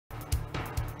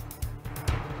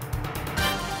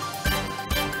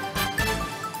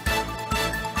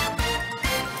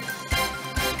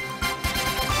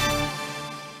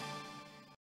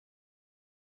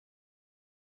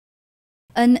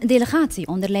Een delegatie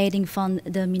onder leiding van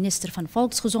de minister van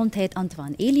Volksgezondheid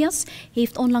Antoine Elias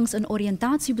heeft onlangs een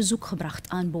oriëntatiebezoek gebracht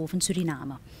aan Boven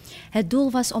Suriname. Het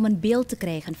doel was om een beeld te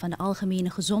krijgen van de algemene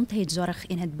gezondheidszorg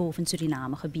in het Boven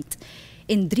Suriname gebied.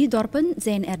 In 3 dorpen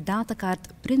zijn er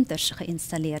datakaartprinters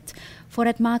geïnstalleerd voor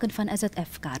het maken van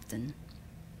SZF-kaarten.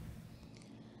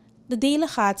 De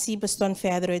delegatie bestond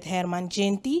verder uit Herman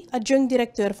Ginty,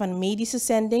 adjunct-directeur van Medische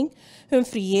Zending,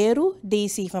 Humphrey Jeru,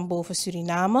 DC van Boven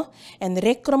Suriname en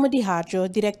Rick Kromediharjo,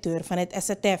 directeur van het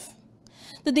SZF.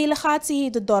 De delegatie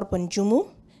heeft de dorpen Jumu,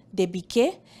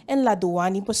 Debike en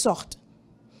Ladouani bezocht.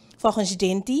 Volgens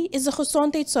Ginty is de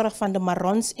gezondheidszorg van de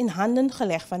Marrons in handen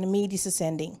gelegd van de Medische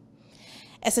Zending.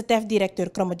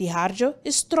 SZF-directeur Kromediharjo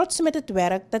is trots met het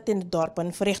werk dat in de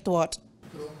dorpen verricht wordt.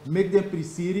 Make de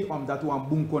prisiri omdat we een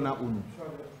boenkona unu.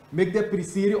 Make de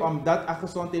prisiri omdat de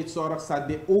gezondheidszorg staat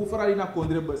de overal in de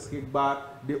kondre beschikbaar,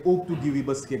 de ook to die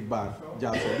beschikbaar.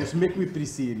 Ja, so. Dus make we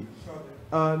prisiri.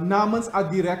 Namens de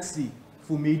directie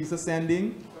voor medische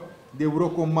zending, de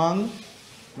rokomang,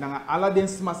 na alle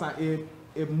diensten massa e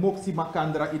moxie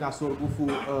makandra in a zorg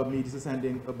voor medische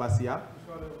zending basia.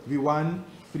 We want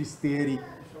pristeri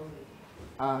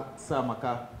a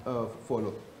samaka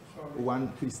follow. We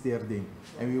want presteer ding.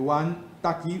 En we want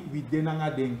taki we denanga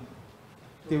ding.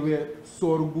 Te we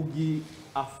sorgugi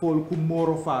a volku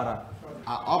moro fara.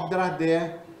 A opdracht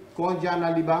de konja na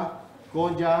liba,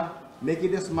 konja meki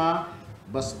desma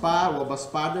bespaar of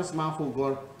bespaardesma voor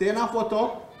gor tena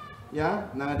foto, ja,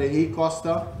 na de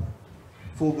heikosten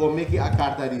voor gor meki a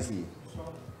karta disi.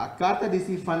 A karta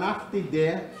disi vanaf die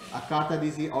de, a karta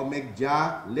disi o mek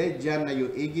ja, leja na yo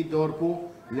egi dorpu,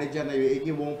 leja na yo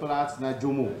egi woonplaats na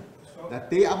Jumu. Dat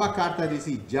te aba karta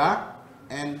disi ja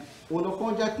en uno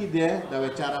konja ki de dat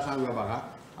we chara san we baga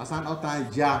asan otan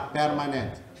ja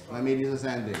permanent na medische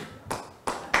zending.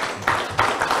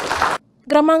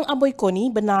 Gramang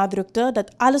Aboykoni benadrukte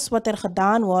dat alles wat er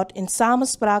gedaan wordt in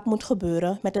samenspraak moet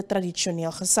gebeuren met het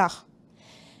traditioneel gezag.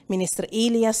 Minister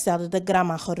Elias stelde de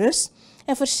Gramma gerust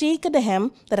en verzekerde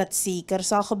hem dat het zeker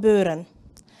zal gebeuren.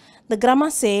 De Gramma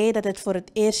zei dat het voor het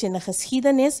eerst in de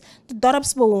geschiedenis de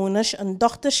dorpsbewoners een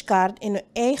dochterskaart in hun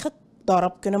eigen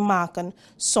dorp kunnen maken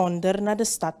zonder naar de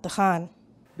stad te gaan.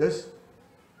 Dus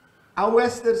aan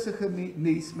westerse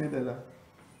geneesmiddelen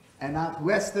en aan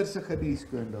westerse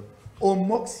geneeskunde,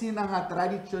 omoxie naar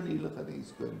traditionele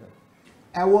geneeskunde.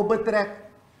 En we betrekken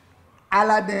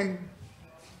alle dingen,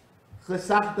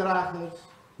 gezagdragers,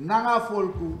 naar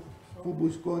volku, voor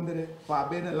boeskonderen, van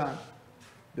binnenland.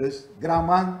 Dus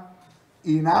Gramang,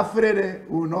 in Afride,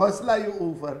 hoe nou sla je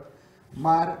over.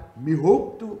 Maar mi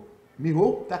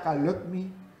hoop dat het lukt me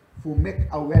voor mij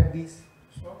a wedis,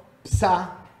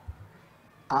 psa,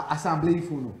 a assemblee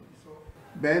voor nu.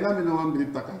 Bijna me no am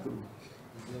grip takatru.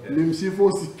 Limsi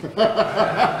fosi.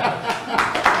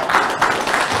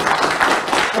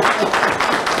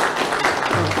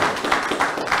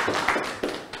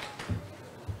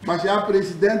 Maar ja,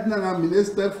 president na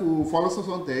minister voor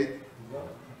volksgezondheid.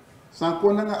 San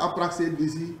konanga aprakse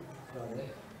disi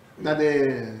dat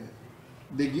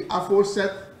de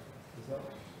afoorzet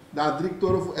dat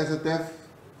directeur voor SZF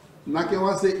na ke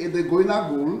was in de goina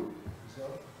goal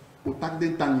utak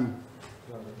den tangi.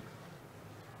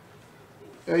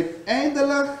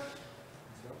 Uiteindelijk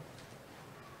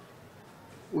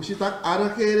hoe zit dat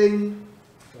regering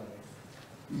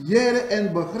jaren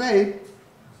en begrijp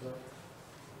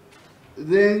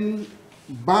den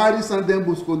baris aan den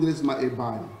boskondres maar e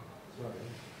bari.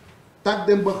 Dat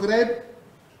den begrijp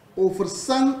over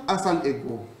sang asan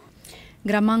ego.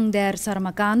 Gramang der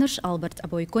Sarmakaners Albert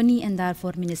Aboykoni en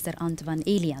daarvoor minister Antoine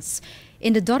Elias.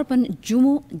 In de dorpen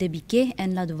Jumu, Debike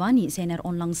en Ladouani zijn er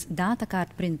onlangs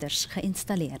datakaartprinters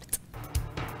geïnstalleerd.